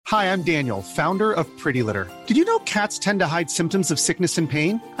Hi, I'm Daniel, founder of Pretty Litter. Did you know cats tend to hide symptoms of sickness and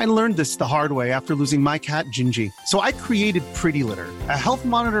pain? I learned this the hard way after losing my cat, Gingy. So I created Pretty Litter, a health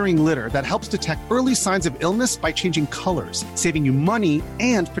monitoring litter that helps detect early signs of illness by changing colors, saving you money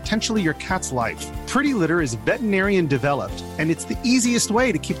and potentially your cat's life. Pretty Litter is veterinarian developed, and it's the easiest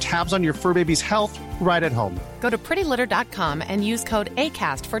way to keep tabs on your fur baby's health right at home. Go to prettylitter.com and use code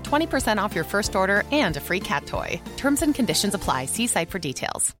ACAST for 20% off your first order and a free cat toy. Terms and conditions apply. See site for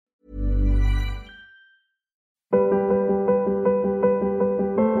details.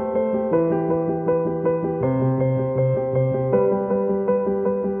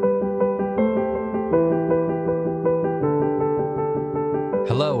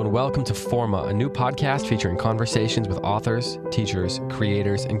 Hello and welcome to Forma, a new podcast featuring conversations with authors, teachers,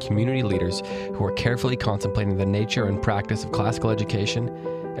 creators, and community leaders who are carefully contemplating the nature and practice of classical education,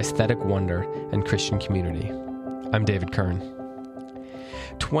 aesthetic wonder, and Christian community. I'm David Kern.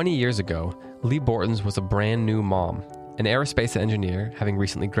 20 years ago, Lee Bortons was a brand new mom. An aerospace engineer, having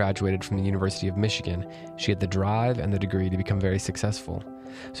recently graduated from the University of Michigan, she had the drive and the degree to become very successful.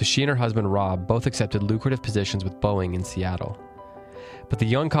 So she and her husband Rob both accepted lucrative positions with Boeing in Seattle. But the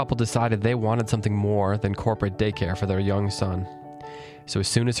young couple decided they wanted something more than corporate daycare for their young son. So as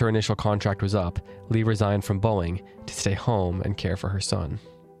soon as her initial contract was up, Lee resigned from Boeing to stay home and care for her son.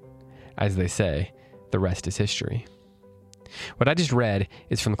 As they say, the rest is history. What I just read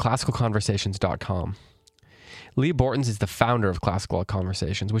is from classicalconversations.com. Lee Bortons is the founder of Classical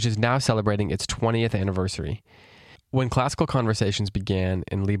Conversations, which is now celebrating its 20th anniversary. When Classical Conversations began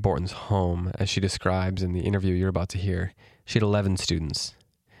in Lee Bortons' home, as she describes in the interview you're about to hear, she had 11 students.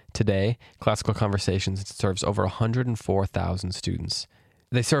 Today, Classical Conversations serves over 104,000 students.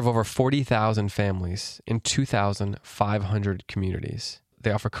 They serve over 40,000 families in 2,500 communities.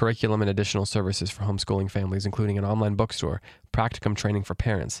 They offer curriculum and additional services for homeschooling families, including an online bookstore, practicum training for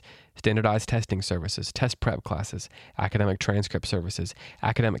parents, standardized testing services, test prep classes, academic transcript services,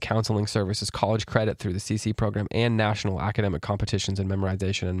 academic counseling services, college credit through the CC program, and national academic competitions in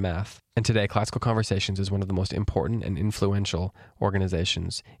memorization and math. And today, Classical Conversations is one of the most important and influential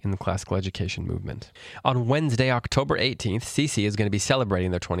organizations in the classical education movement. On Wednesday, October 18th, CC is going to be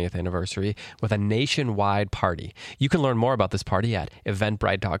celebrating their 20th anniversary with a nationwide party. You can learn more about this party at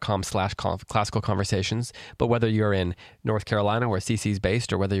eventbrite.com/classical conversations, but whether you're in North Carolina, where CC is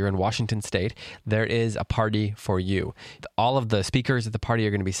based, or whether you're in Washington State, there is a party for you. All of the speakers at the party are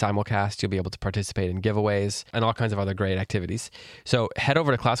going to be simulcast. You'll be able to participate in giveaways and all kinds of other great activities. So head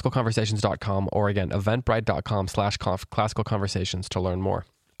over to classicalconversations.com or again, eventbrite.com/classical conversations to learn more.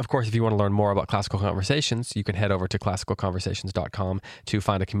 Of course, if you want to learn more about Classical Conversations, you can head over to classicalconversations.com to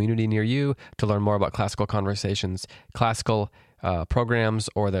find a community near you, to learn more about Classical Conversations, classical programs,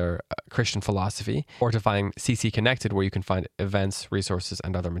 or their Christian philosophy, or to find CC Connected, where you can find events, resources,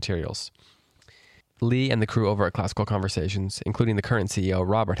 and other materials. Lee and the crew over at Classical Conversations, including the current CEO,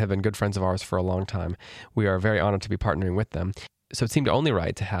 Robert, have been good friends of ours for a long time. We are very honored to be partnering with them. So it seemed only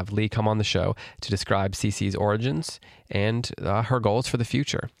right to have Lee come on the show to describe CC's origins and her goals for the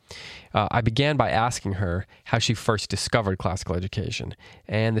future. I began by asking her how she first discovered classical education,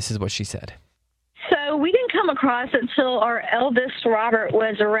 and this is what she said. So we didn't come across it until our eldest, Robert,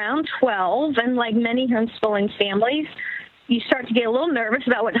 was around 12, and like many homeschooling families, you start to get a little nervous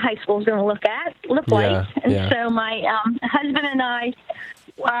about what high school is going to look like. And so my husband and I,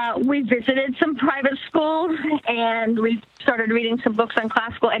 we visited some private schools, and we started reading some books on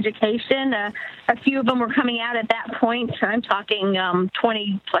classical education. A few of them were coming out at that point. I'm talking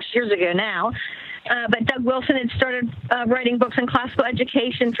 20-plus years ago now. But Doug Wilson had started writing books on classical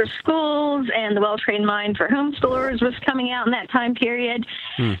education for schools, and The Well-Trained Mind for Homeschoolers was coming out in that time period.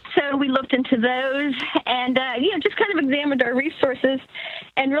 So we looked into those and, just kind of examined our resources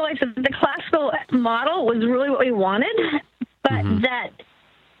and realized that the classical model was really what we wanted, but that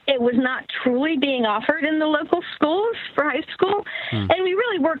it was not truly being offered in the local schools for high school. And we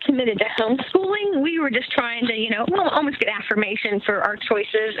really were committed to homeschooling. We were just trying to, almost get affirmation for our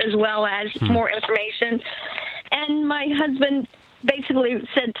choices as well as more information. And my husband basically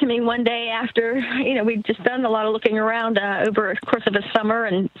said to me one day after, we'd just done a lot of looking around over the course of a summer,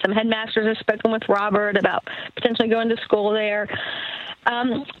 and some headmasters have spoken with Robert about potentially going to school there.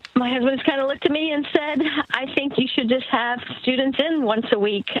 My husband just kind of looked at me and said, I think you should just have students in once a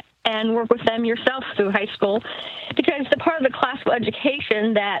week and work with them yourself through high school, because the part of the classical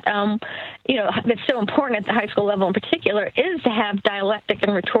education that, that's so important at the high school level in particular is to have dialectic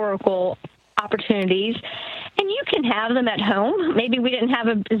and rhetorical opportunities. And you can have them at home. Maybe we didn't have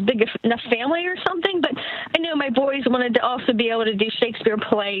as big enough family or something, but I know my boys wanted to also be able to do Shakespeare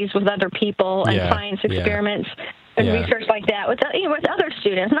plays with other people and science experiments. and research like that with other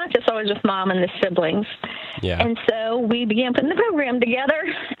students, not just always with mom and the siblings. Yeah. And so we began putting the program together,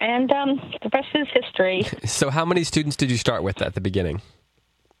 and the rest is history. So how many students did you start with at the beginning?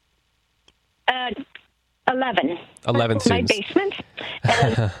 11. 11 students. My basement.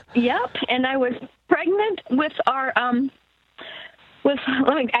 And, yep. And I was pregnant with our, I always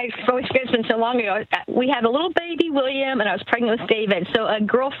forget, it's been so long ago. We had a little baby, William, and I was pregnant with David. So a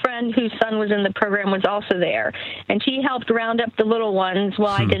girlfriend whose son was in the program was also there. And she helped round up the little ones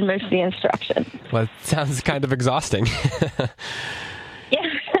while I did most of the instruction. Well, it sounds kind of exhausting. Yeah.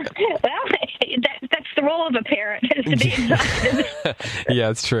 Well, that's the role of a parent, is to be exhausted. Yeah,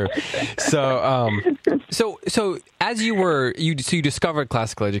 it's true. So as you discovered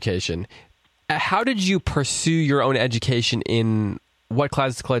classical education, how did you pursue your own education in what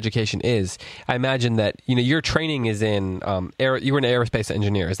classical education is? I imagine that, your training is in, you were an aerospace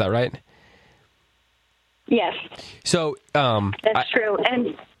engineer, is that right? Yes. So, that's true.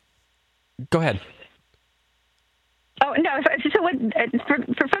 And go ahead. Oh, no. So what,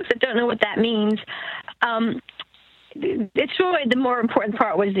 for folks that don't know what that means, it's really the more important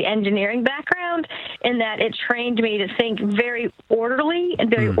part was the engineering background, in that it trained me to think very orderly and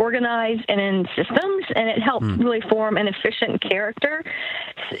very organized and in systems, and it helped really form an efficient character,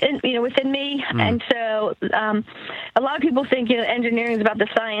 within me. And so a lot of people think, engineering is about the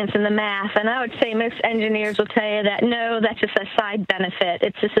science and the math, and I would say most engineers will tell you that, no, that's just a side benefit.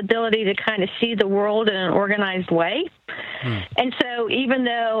 It's this ability to kind of see the world in an organized way. And so even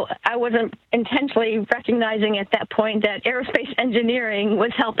though I wasn't intentionally recognizing at that point that aerospace engineering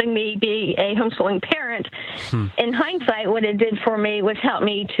was helping me be a homeschooling parent, in hindsight, what it did for me was help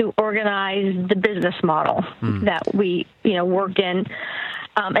me to organize the business model that we, worked in.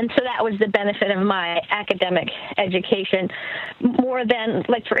 And so that was the benefit of my academic education, more than,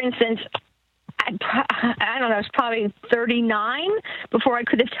 like, for instance, I don't know, it's probably 39 before I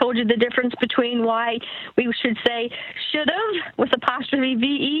could have told you the difference between why we should say should have with apostrophe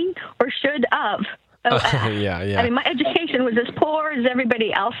VE or should have. Yeah. I mean, my education was as poor as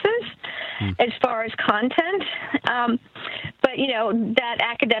everybody else's as far as content. But, that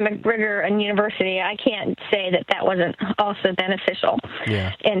academic rigor in university, I can't say that wasn't also beneficial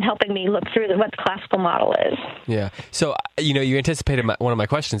in helping me look through what the classical model is. Yeah. So, you anticipated one of my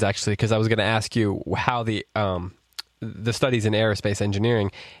questions, actually, because I was going to ask you how the studies in aerospace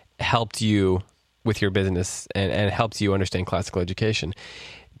engineering helped you with your business and helped you understand classical education.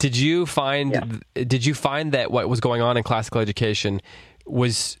 Did you find that what was going on in classical education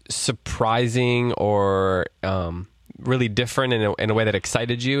was surprising or really different in a way that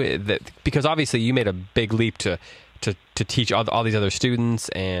excited you? Because obviously you made a big leap to teach all these other students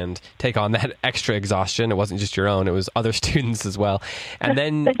and take on that extra exhaustion. It wasn't just your own; it was other students as well. And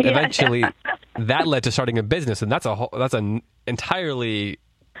then eventually, that led to starting a business, and that's an entirely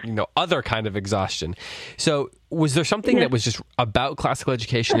other kind of exhaustion. So was there something that was just about classical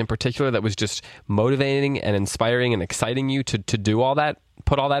education in particular that was just motivating and inspiring and exciting you to do all that,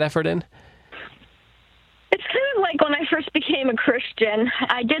 put all that effort in? It's kind of like when I first became a Christian.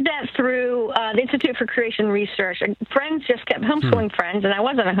 I did that through the Institute for Creation Research. Friends just kept homeschooling friends, and I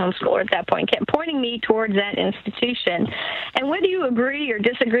wasn't a homeschooler at that point, kept pointing me towards that institution. And whether you agree or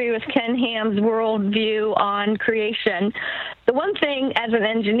disagree with Ken Ham's worldview on creation, the one thing as an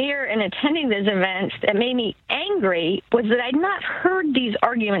engineer and attending those events that made me angry was that I'd not heard these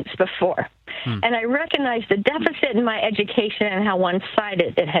arguments before. And I recognized the deficit in my education and how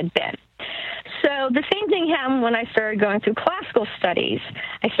one-sided it had been. So the same thing happened when I started going through classical studies.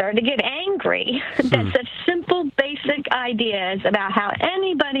 I started to get angry that such simple, basic ideas about how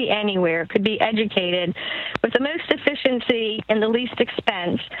anybody anywhere could be educated with the most efficiency and the least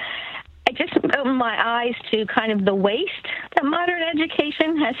expense, I just opened my eyes to kind of the waste that modern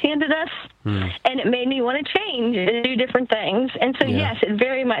education has handed us, and it made me want to change and do different things. And so, yes, it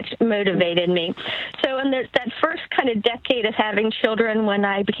very much motivated me. So in that first kind of decade of having children,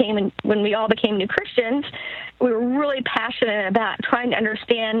 when we all became new Christians, we were really passionate about trying to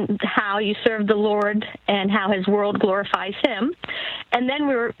understand how you serve the Lord and how His world glorifies Him. And then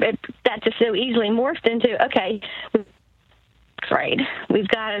that just so easily morphed into, okay, right. We've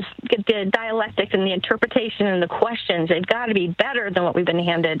got to get the dialectic and the interpretation and the questions. They've got to be better than what we've been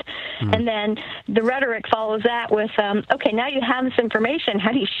handed. And then the rhetoric follows that with, okay, now you have this information.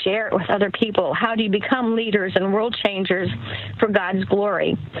 How do you share it with other people? How do you become leaders and world changers for God's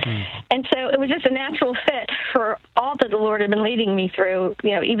glory? And so it was just a natural fit for all that the Lord had been leading me through,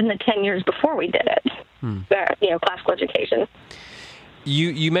 even the 10 years before we did it, classical education.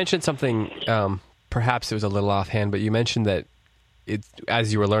 You mentioned something, perhaps it was a little offhand, but you mentioned that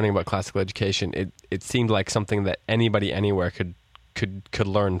as you were learning about classical education, it seemed like something that anybody anywhere could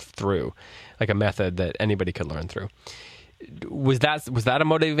learn through, like a method that anybody could learn through. Was that a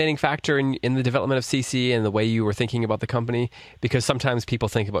motivating factor in the development of CC and the way you were thinking about the company? Because sometimes people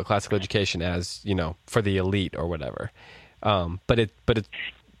think about classical education as, for the elite or whatever. But it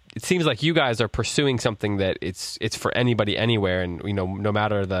seems like you guys are pursuing something that it's for anybody anywhere, and no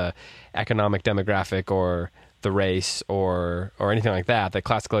matter the economic demographic or the race or anything like that, that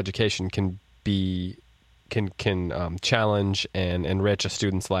classical education can challenge and enrich a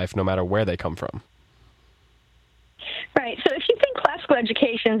student's life no matter where they come from. Right. So if you think classical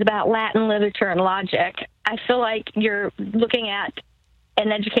education is about Latin literature and logic, I feel like you're looking at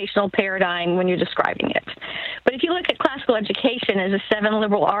an educational paradigm when you're describing it. But if you look at classical education as the 7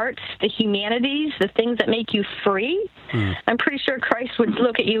 liberal arts, the humanities, the things that make you free, I'm pretty sure Christ would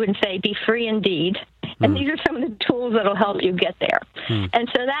look at you and say, be free indeed. And these are some of the tools that will help you get there. And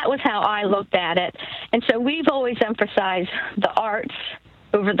so that was how I looked at it. And so we've always emphasized the arts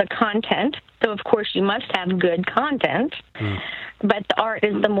over the content. So, of course, you must have good content, but the art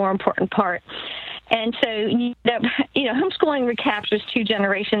is the more important part. And so, homeschooling recaptures 2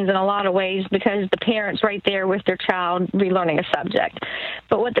 generations in a lot of ways because the parent's right there with their child relearning a subject.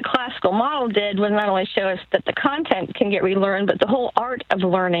 But what the classical model did was not only show us that the content can get relearned, but the whole art of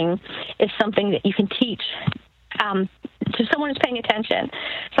learning is something that you can teach to someone who's paying attention.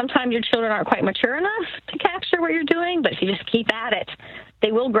 Sometimes your children aren't quite mature enough to capture what you're doing, but if you just keep at it,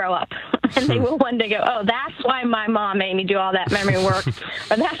 they will grow up, and they will one day go, oh, that's why my mom made me do all that memory work,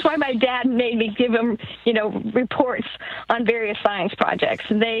 or that's why my dad made me give them, reports on various science projects.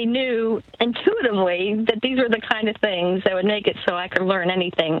 They knew intuitively that these were the kind of things that would make it so I could learn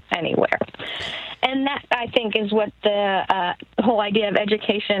anything, anywhere. And that, I think, is what the whole idea of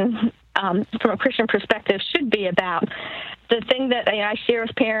education from a Christian perspective should be about. The thing that I share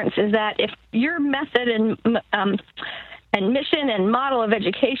with parents is that if your method and mission and model of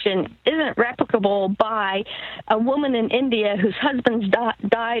education isn't replicable by a woman in India whose husband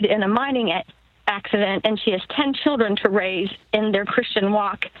died in a mining accident and she has 10 children to raise in their Christian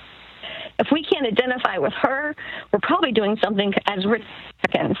walk, if we can't identify with her, we're probably doing something as rich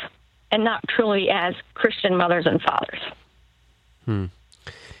Americans and not truly as Christian mothers and fathers.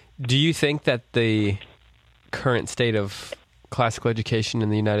 Do you think that the current state of classical education in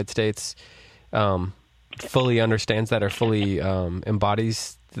the United States fully understands that or fully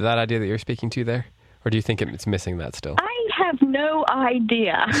embodies that idea that you're speaking to there? Or do you think it's missing that still? I have no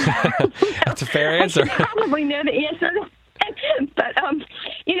idea. That's a fair answer. I probably know the answer. But,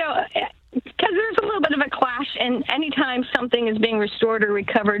 because there's a little bit of a clash, and anytime something is being restored or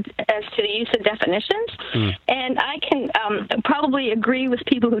recovered as to the use of definitions, and I can probably agree with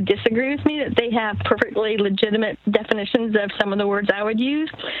people who disagree with me that they have perfectly legitimate definitions of some of the words I would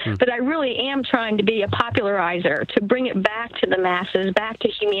use, but I really am trying to be a popularizer, to bring it back to the masses, back to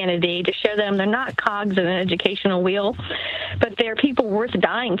humanity, to show them they're not cogs in an educational wheel, but they're people worth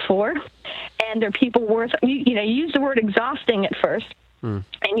dying for, and they're people worth, use the word exhausting at first, and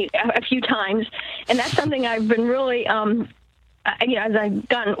a few times, and that's something I've been really, as I've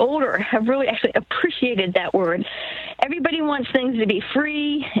gotten older, have really actually appreciated that word. Everybody wants things to be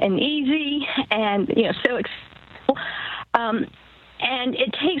free and easy, and so accessible. And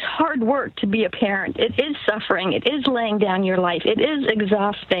it takes hard work to be a parent. It is suffering. It is laying down your life. It is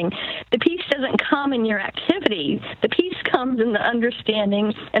exhausting. The peace doesn't come in your activity. The peace comes in the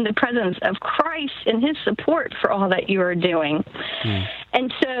understanding and the presence of Christ and his support for all that you are doing.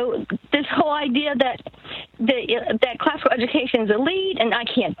 And so this whole idea that classical education is elite and I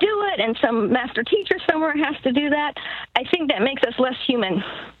can't do it and some master teacher somewhere has to do that, I think that makes us less human.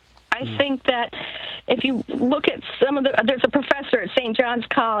 I think that if you look at there's a professor at St. John's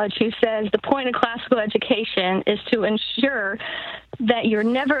College who says the point of classical education is to ensure that you're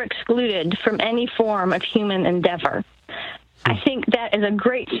never excluded from any form of human endeavor. I think that is a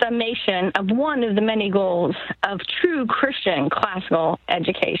great summation of one of the many goals of true Christian classical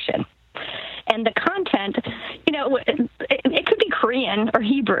education. And the content, it could be Korean or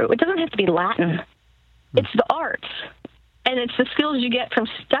Hebrew. It doesn't have to be Latin. It's the arts. And it's the skills you get from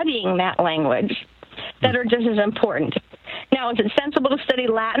studying that language that are just as important. Now, is it sensible to study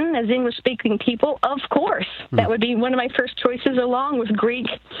Latin as English-speaking people? Of course. That would be one of my first choices, along with Greek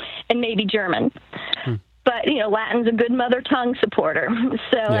and maybe German. But, Latin's a good mother tongue supporter,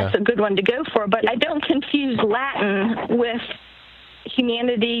 so that's a good one to go for. But I don't confuse Latin with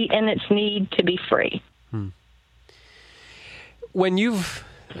humanity and its need to be free. When you've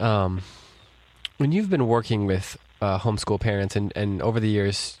been working with homeschool parents, and over the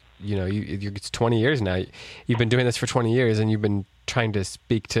years, it's 20 years now. You've been doing this for 20 years, and you've been trying to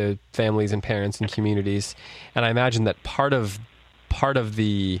speak to families and parents and communities. And I imagine that part of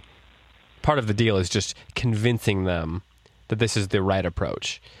the deal is just convincing them that this is the right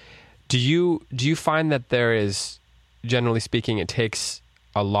approach. Do you find that there is, generally speaking, it takes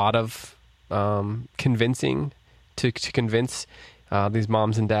a lot of convincing to convince these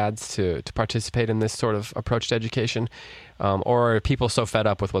moms and dads to participate in this sort of approach to education? Or are people so fed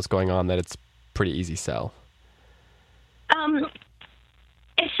up with what's going on that it's pretty easy sell?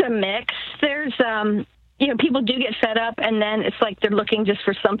 It's a mix. There's, people do get fed up, and then it's like they're looking just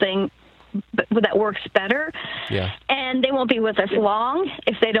for something that works better. Yeah. And they won't be with us long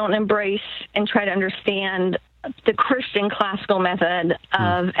if they don't embrace and try to understand the Christian classical method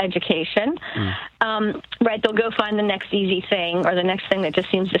of education. Right, they'll go find the next easy thing or the next thing that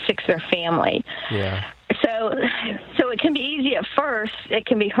just seems to fix their family. Yeah. So it can be easy at first. It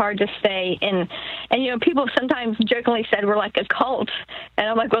can be hard to stay in. And, people sometimes jokingly said we're like a cult. And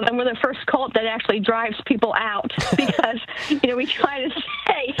I'm like, well, then we're the first cult that actually drives people out because, we try to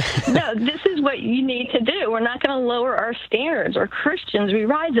say, no, this is what you need to do. We're not going to lower our standards. We're Christians. We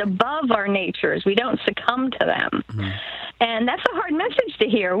rise above our natures. We don't succumb to them. And that's a hard message to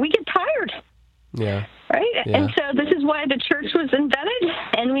hear. We get tired. Yeah. Right? Yeah. And so this is why the church was invented,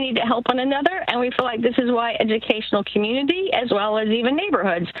 and we need to help one another, and we feel like this is why educational community, as well as even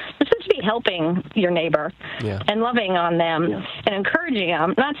neighborhoods, this is to be helping your neighbor and loving on them and encouraging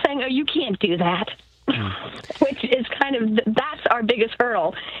them, not saying, oh, you can't do that, which is that's our biggest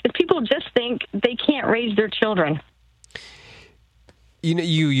hurdle, is people just think they can't raise their children.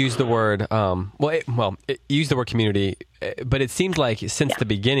 You use the word, you use the word community, but it seems like since the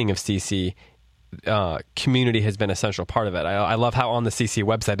beginning of CC, community has been an essential part of it. I love how on the CC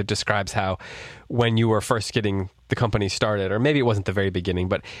website it describes how when you were first getting the company started, or maybe it wasn't the very beginning,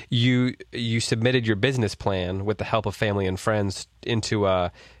 but you submitted your business plan with the help of family and friends into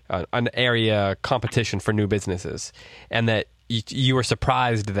an area competition for new businesses, and that you were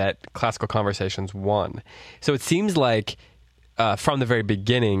surprised that Classical Conversations won. So it seems like from the very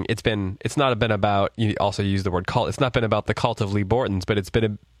beginning, it's not been about, you also use the word cult, it's not been about the cult of Lee Borton's, but it's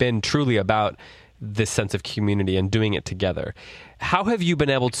been truly about this sense of community and doing it together. How have you been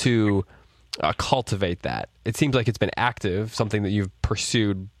able to cultivate that? It seems like it's been active, something that you've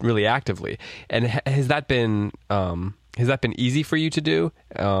pursued really actively. And has that been easy for you to do,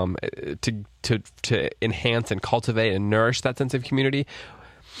 to enhance and cultivate and nourish that sense of community?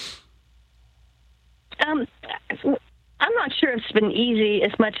 I'm not sure it's been easy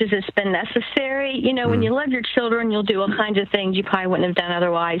as much as it's been necessary. When you love your children, you'll do all kinds of things you probably wouldn't have done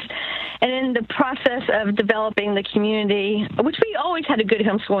otherwise. And in the process of developing the community, which we always had a good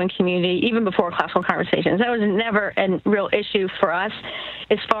homeschooling community, even before Classical Conversations, that was never a real issue for us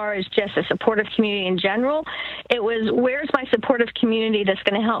as far as just a supportive community in general. It was, where's my supportive community that's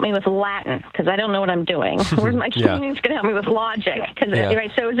going to help me with Latin? Because I don't know what I'm doing. Where's my community that's going to help me with logic?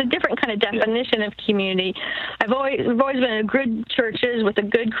 Right? So it was a different kind of definition of community. We've always been in good churches with a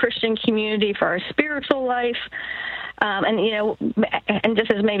good Christian community for our spiritual life. And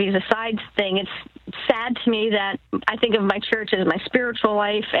just as maybe as a side thing, it's sad to me that I think of my church as my spiritual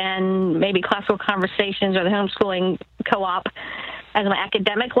life and maybe Classical Conversations or the homeschooling co-op as my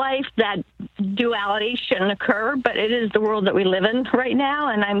academic life. That duality shouldn't occur, but it is the world that we live in right now,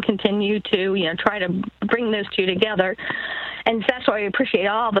 and I'm continue to, try to bring those two together. And that's why I appreciate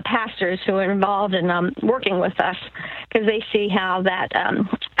all the pastors who are involved in working with us, because they see how that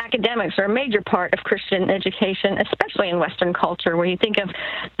academics are a major part of Christian education, especially in Western culture, where you think of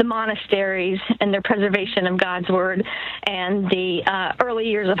the monasteries and their preservation of God's Word, and the early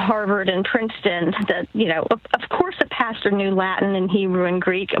years of Harvard and Princeton. That of course, a pastor knew Latin and Hebrew and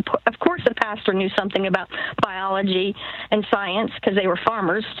Greek. Of course, a pastor knew something about biology and science because they were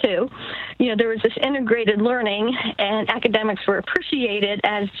farmers too. There was this integrated learning, and academics were appreciated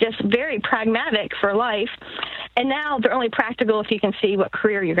as just very pragmatic for life. And now they're only practical if you can see what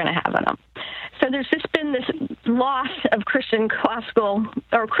career you're going to have in them. So there's just been this loss of Christian classical,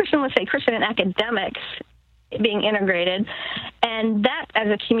 or Christian and academics being integrated. And that, as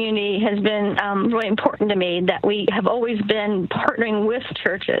a community, has been really important to me, that we have always been partnering with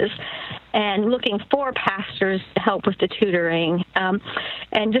churches and looking for pastors to help with the tutoring,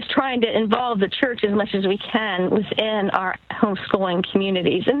 and just trying to involve the church as much as we can within our homeschooling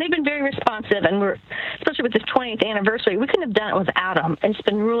communities. And they've been very responsive, and we're, especially with this 20th anniversary, we couldn't have done it without them. It's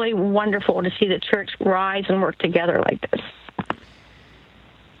been really wonderful to see the church rise and work together like this.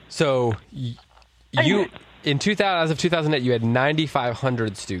 So you... as of 2008, you had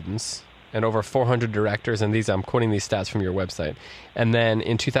 9,500 students and over 400 directors. And I'm quoting these stats from your website. And then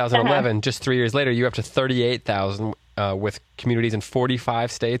in 2011, just 3 years later, you're up to 38,000 with communities in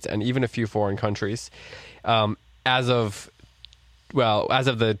 45 states and even a few foreign countries. As of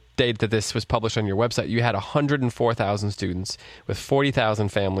the date that this was published on your website, you had 104,000 students with 40,000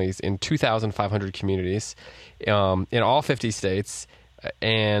 families in 2,500 communities in all 50 states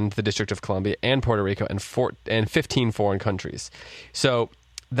and the District of Columbia and Puerto Rico and 15 foreign countries. So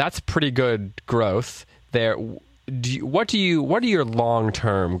that's pretty good growth there. What are your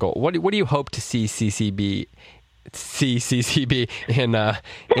long-term goals? What do you hope to see CCCB in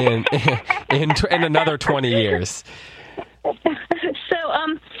another 20 years? So,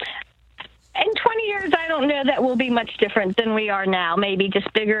 in 20 years, I don't know that we'll be much different than we are now, maybe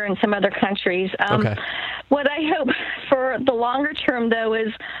just bigger in some other countries. Okay. What I hope for the longer term, though,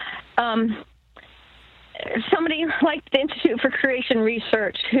 is somebody like the Institute for Creation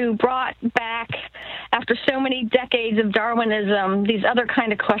Research, who brought back, after so many decades of Darwinism, these other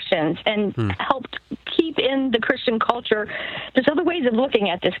kind of questions and helped keep in the Christian culture. There's other ways of looking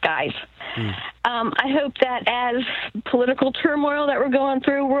at this, guys. I hope that as political turmoil that we're going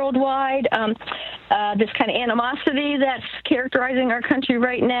through worldwide, this kind of animosity that's characterizing our country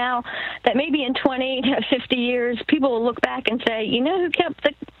right now, that maybe in 20 to 50 years, people will look back and say, you know who kept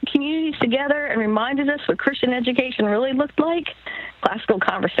the communities together and reminded us what Christian education really looked like? Classical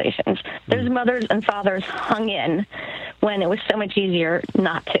Conversations. Those mothers and fathers hung in when it was so much easier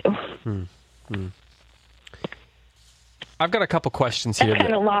not to. I've got a couple questions here. That's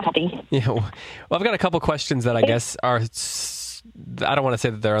kind of lofty. Yeah, well, I've got a couple questions that I guess are, I don't want to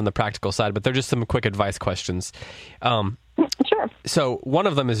say that they're on the practical side, but they're just some quick advice questions. Sure. So one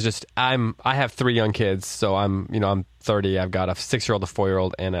of them is just, I have 3 young kids, so I'm 30. I've got a 6-year-old, a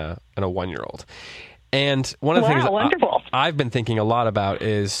 4-year-old, and a 1-year-old. And one of the things I've been thinking a lot about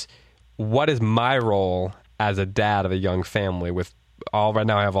is, what is my role as a dad of a young family right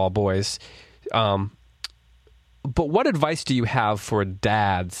now I have all boys. But what advice do you have for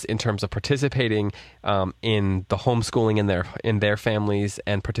dads in terms of participating in the homeschooling in their families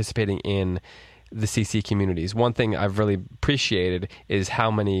and participating in the CC communities? One thing I've really appreciated is how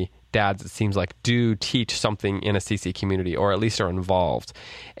many dads, it seems like, do teach something in a CC community, or at least are involved.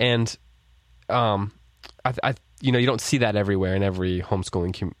 And you don't see that everywhere in every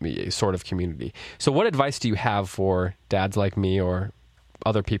homeschooling sort of community. So what advice do you have for dads like me or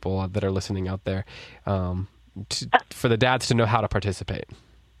other people that are listening out there, for the dads to know how to participate?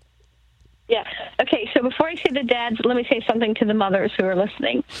 Yeah. Okay, so before I say the dads, let me say something to the mothers who are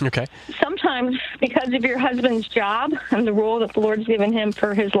listening. Okay. Sometimes, because of your husband's job and the role that the Lord's given him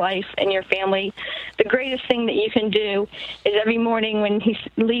for his life and your family, the greatest thing that you can do is every morning when he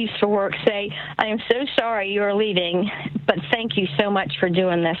leaves for work, say, I am so sorry you're leaving, but thank you so much for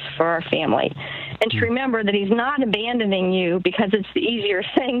doing this for our family. And to remember that he's not abandoning you because it's the easier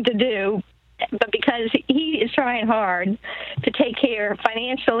thing to do, but because he is trying hard to take care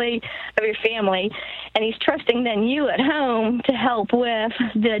financially of your family, and he's trusting then you at home to help with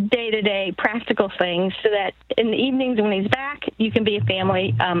the day-to-day practical things, so that in the evenings when he's back, you can be a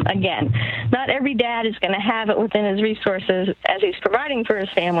family again. Not every dad is going to have it within his resources as he's providing for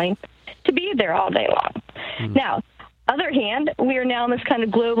his family to be there all day long. Now, other hand, we are now in this kind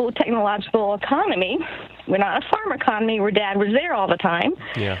of global technological economy. We're not a farm economy where dad was there all the time.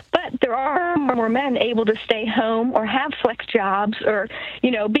 Yeah. But there are more men able to stay home or have flex jobs or,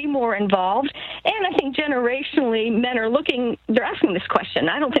 be more involved. And I think generationally, men are they're asking this question.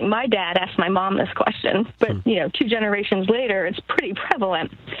 I don't think my dad asked my mom this question, but, 2 generations later, it's pretty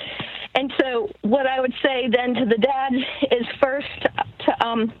prevalent. And so what I would say then to the dads is first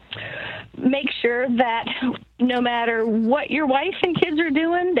to make sure that no matter what your wife and kids are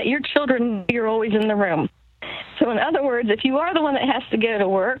doing, that your children, you're always in the room. So in other words, if you are the one that has to go to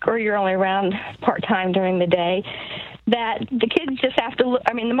work or you're only around part-time during the day, that the kids just have to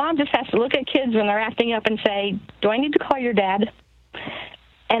the mom just has to look at kids when they're acting up and say, do I need to call your dad?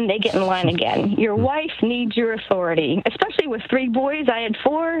 And they get in line again. Your wife needs your authority, especially with 3 boys. I had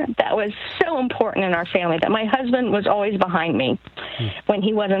 4. That was so important in our family, that my husband was always behind me when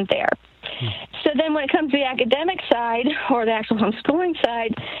he wasn't there. So then when it comes to the academic side or the actual homeschooling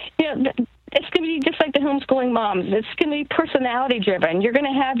side, it's going to be just like the homeschooling moms. It's going to be personality-driven. You're going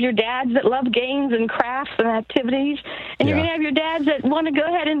to have your dads that love games and crafts and activities, and you're going to have your dads that want to go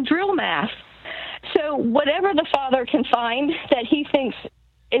ahead and drill math. So whatever the father can find that he thinks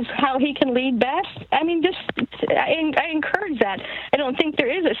is how he can lead best, I encourage that. I don't think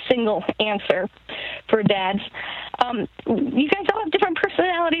there is a single answer for dads. you guys all have different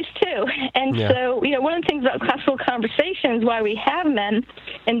personalities too. And so, one of the things about Classical Conversations, why we have men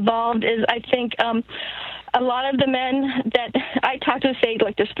involved, is I think a lot of the men that I talk to say,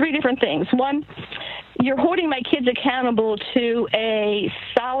 like, there's three different things. One, you're holding my kids accountable to a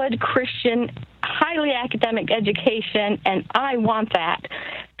solid Christian, highly academic education, and I want that.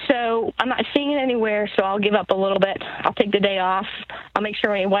 So I'm not seeing it anywhere, so I'll give up a little bit. I'll take the day off. I'll make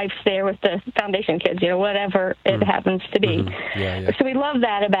sure my wife's there with the foundation kids, whatever it happens to be. So we love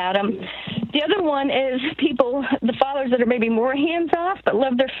that about them. The other one is people, the fathers that are maybe more hands-off but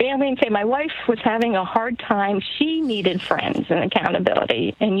love their family and say, my wife was having a hard time. She needed friends and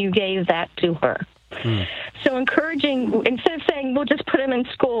accountability, and you gave that to her. So encouraging, instead of saying, we'll just put him in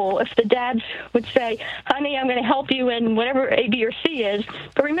school, if the dads would say, honey, I'm going to help you in whatever A, B, or C is,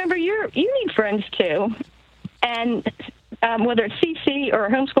 but remember, you need friends too. And whether it's CC or a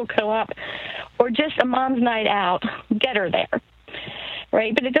homeschool co-op or just a mom's night out, get her there.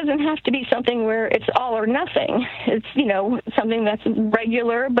 Right? But it doesn't have to be something where it's all or nothing. It's, something that's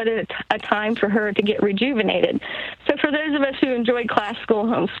regular, but it's a time for her to get rejuvenated. So for those of us who enjoy classical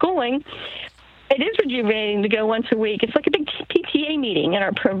homeschooling, it is rejuvenating to go once a week. It's like a big PTA meeting in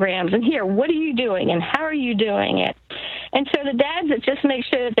our programs. And here, what are you doing and how are you doing it? And so the dads that just make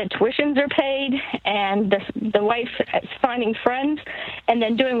sure that the tuitions are paid and the wife is finding friends and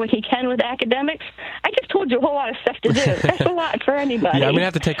then doing what he can with academics. I just told you a whole lot of stuff to do. That's a lot for anybody. Yeah, I'm gonna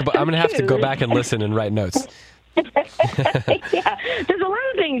have to go back and listen and write notes. There's a lot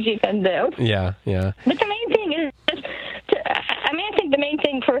of things you can do. Yeah. But the main thing is I think the main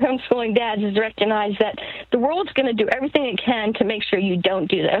thing for homeschooling dads is to recognize that the world's going to do everything it can to make sure you don't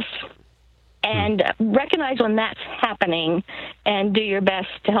do this. And recognize when that's happening and do your best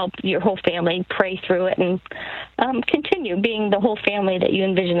to help your whole family pray through it and continue being the whole family that you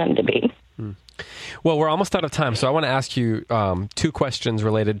envision them to be. Well, we're almost out of time, so I want to ask you two questions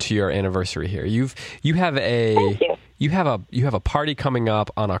related to your anniversary here. You have a party coming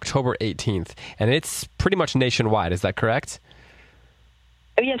up on October 18th, and it's pretty much nationwide. Is that correct?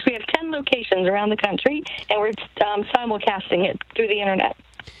 Yes, we have 10 locations around the country, and we're simulcasting it through the internet.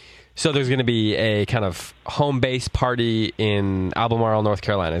 So there's going to be a kind of home-based party in Albemarle, North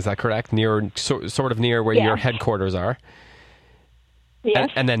Carolina. Is that correct? Sort of near where your headquarters are. Yes.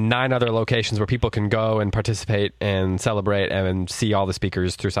 And then 9 other locations where people can go and participate and celebrate and see all the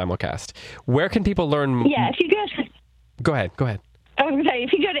speakers through simulcast. Where can people learn? Yeah, if you go ahead. I was going to say,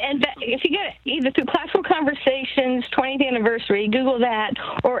 if you go to either through Classical Conversations 20th anniversary, Google that,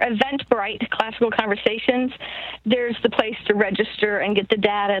 or Eventbrite Classical Conversations, there's the place to register and get the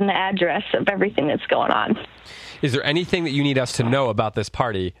data and the address of everything that's going on. Is there anything that you need us to know about this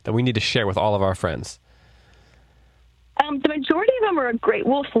party that we need to share with all of our friends? The majority of them are at Great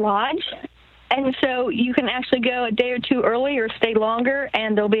Wolf Lodge, and so you can actually go a day or two early or stay longer,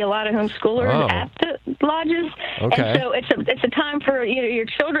 and there'll be a lot of homeschoolers at the lodges. Okay. And so it's a time for your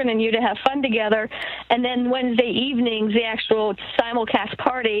children and you to have fun together. And then Wednesday evenings, the actual simulcast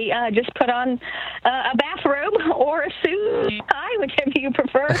party, just put on a bathrobe or a suit, tie, whichever you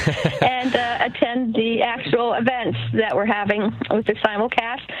prefer, and attend the actual events that we're having with the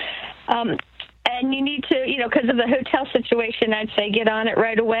simulcast. And you need to, because of the hotel situation, I'd say get on it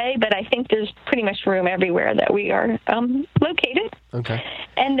right away. But I think there's pretty much room everywhere that we are located. Okay.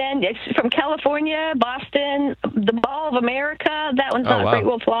 And then it's from California, Boston, the Ball of America. That one's not Great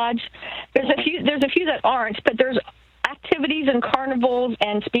Wolf Lodge. There's a few that aren't, but there's activities and carnivals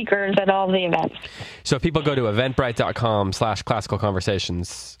and speakers at all the events. So if people go to eventbrite.com/classical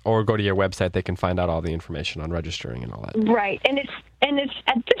conversations or go to your website, they can find out all the information on registering and all that. Right. And it's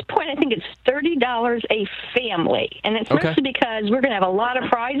at this point, I think it's $30 a family. And it's mostly because we're going to have a lot of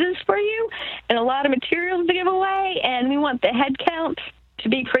prizes for you and a lot of materials to give away. And we want the head count to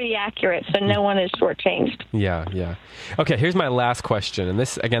be pretty accurate so no one is shortchanged. Yeah. Okay, here's my last question. And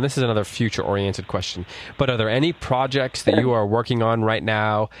this is another future-oriented question. But are there any projects that you are working on right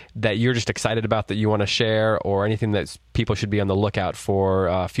now that you're just excited about that you want to share, or anything that people should be on the lookout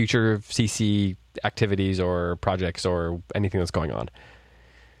for future CC activities or projects or anything that's going on?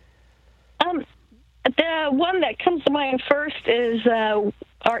 The one that comes to mind first is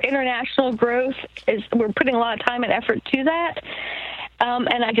our international growth. We're putting a lot of time and effort to that.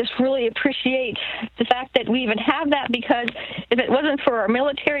 And I just really appreciate the fact that we even have that, because if it wasn't for our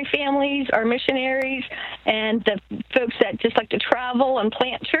military families, our missionaries, and the folks that just like to travel and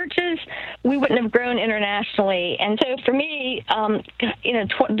plant churches, we wouldn't have grown internationally. And so for me,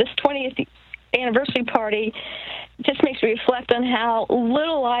 this 20th anniversary party just makes me reflect on how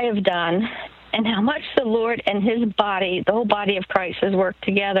little I have done and how much the Lord and his body, the whole body of Christ, has worked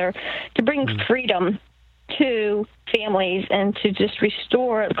together to bring freedom to families and to just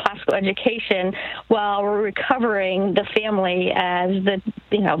restore classical education while we're recovering the family as the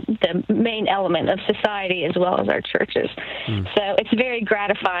main element of society as well as our churches. So it's very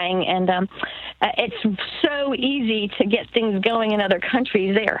gratifying, and it's so easy to get things going in other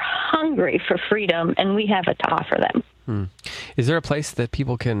countries. They are hungry for freedom, and we have it to offer them. Is there a place that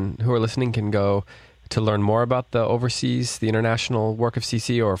people who are listening can go to learn more about the international work of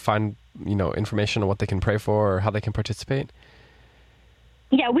CC, or find information on what they can pray for or how they can participate?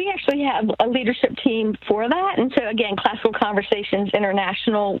 Yeah, we actually have a leadership team for that. And so, again, Classical Conversations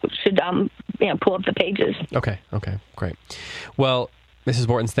International should pull up the pages. Okay, great. Well, Mrs.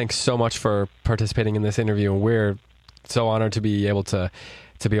 Bortons, thanks so much for participating in this interview. And we're so honored to be able to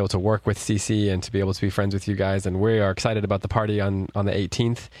work with CC and to be able to be friends with you guys. And we are excited about the party on the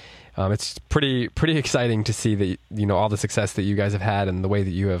 18th. It's pretty exciting to see that all the success that you guys have had and the way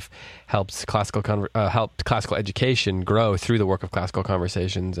that you have helped classical education grow through the work of Classical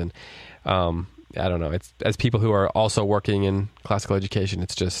Conversations. And I don't know, it's, as people who are also working in classical education,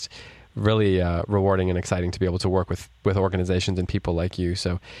 it's just really rewarding and exciting to be able to work with organizations and people like you.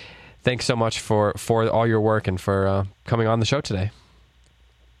 So thanks so much for all your work and for coming on the show today.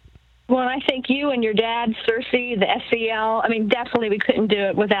 Well, I thank you and your dad, Cersei, the SCL. I mean, definitely we couldn't do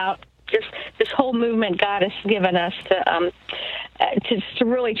it without just this whole movement God has given us to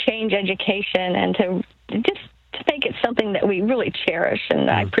really change education and to make it something that we really cherish. And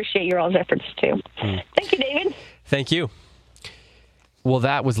I appreciate your all's efforts, too. Thank you, David. Thank you. Well,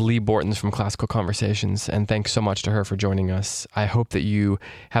 that was Lee Bortons from Classical Conversations, and thanks so much to her for joining us. I hope that you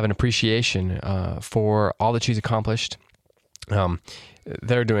have an appreciation for all that she's accomplished.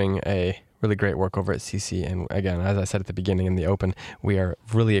 They're doing a really great work over at CC. And again, as I said at the beginning in the open, we are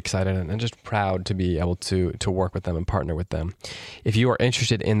really excited and just proud to be able to work with them and partner with them. If you are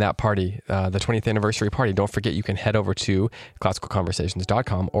interested in that party, the 20th anniversary party, don't forget you can head over to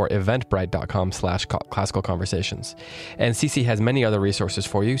classicalconversations.com or eventbrite.com/classical conversations. And CC has many other resources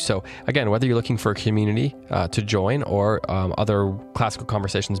for you. So again, whether you're looking for a community to join or other Classical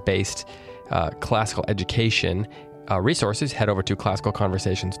Conversations based classical education resources, head over to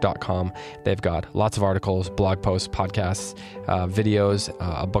classicalconversations.com. They've got lots of articles, blog posts, podcasts, videos,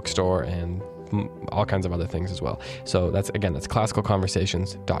 a bookstore, and all kinds of other things as well. So that's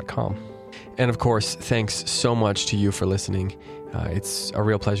classicalconversations.com. And of course, thanks so much to you for listening. It's a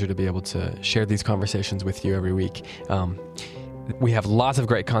real pleasure to be able to share these conversations with you every week. We have lots of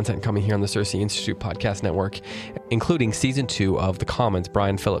great content coming here on the Cersei Institute Podcast Network, including Season 2 of The Commons,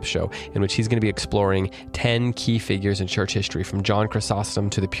 Brian Phillips Show, in which he's going to be exploring 10 key figures in church history, from John Chrysostom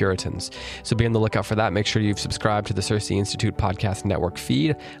to the Puritans. So be on the lookout for that. Make sure you've subscribed to the Cersei Institute Podcast Network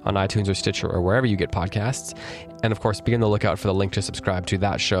feed on iTunes or Stitcher or wherever you get podcasts. And of course, be on the lookout for the link to subscribe to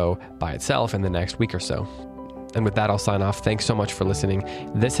that show by itself in the next week or so. And with that, I'll sign off. Thanks so much for listening.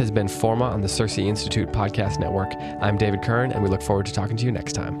 This has been Forma on the Cersei Institute Podcast Network. I'm David Kern, and we look forward to talking to you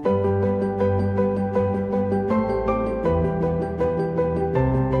next time.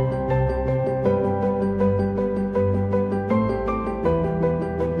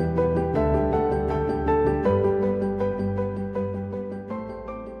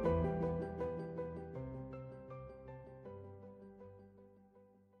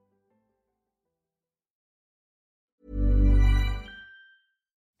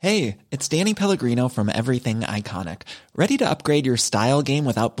 Hey, it's Danny Pellegrino from Everything Iconic. Ready to upgrade your style game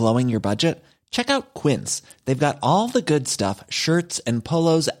without blowing your budget? Check out Quince. They've got all the good stuff, shirts and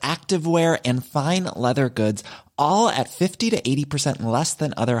polos, activewear, and fine leather goods, all at 50 to 80% less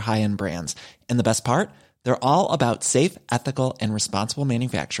than other high-end brands. And the best part? They're all about safe, ethical, and responsible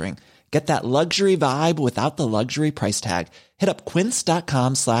manufacturing. Get that luxury vibe without the luxury price tag. Hit up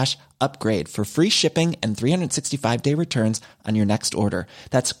quince.com/upgrade for free shipping and 365-day returns on your next order.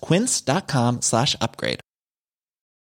 That's quince.com/upgrade.